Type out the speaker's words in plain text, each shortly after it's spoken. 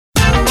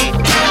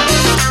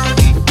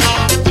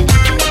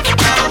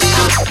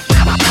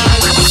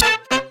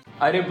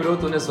अरे ब्रो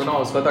तूने सुना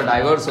उसका तो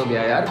डाइवोर्स हो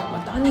गया यार,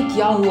 पता नहीं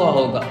क्या हुआ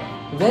होगा.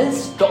 Well,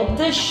 stop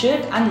this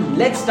shit and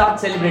let's start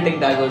celebrating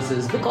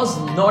divorces, because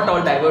not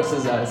all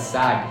divorces are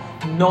sad,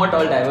 not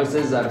all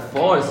divorces are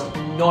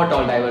forced, not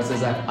all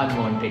divorces are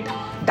unwanted.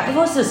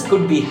 Divorces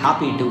could be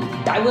happy too.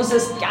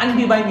 Divorces can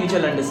be by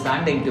mutual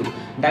understanding too.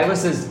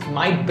 Divorces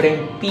might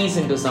bring peace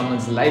into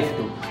someone's life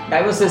too.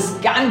 Divorces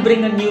can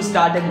bring a new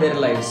start in their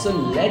lives. So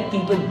let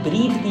people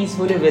breathe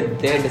peacefully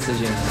with their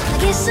decisions.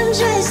 Guess I'm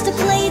just a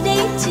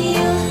playdate to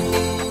you.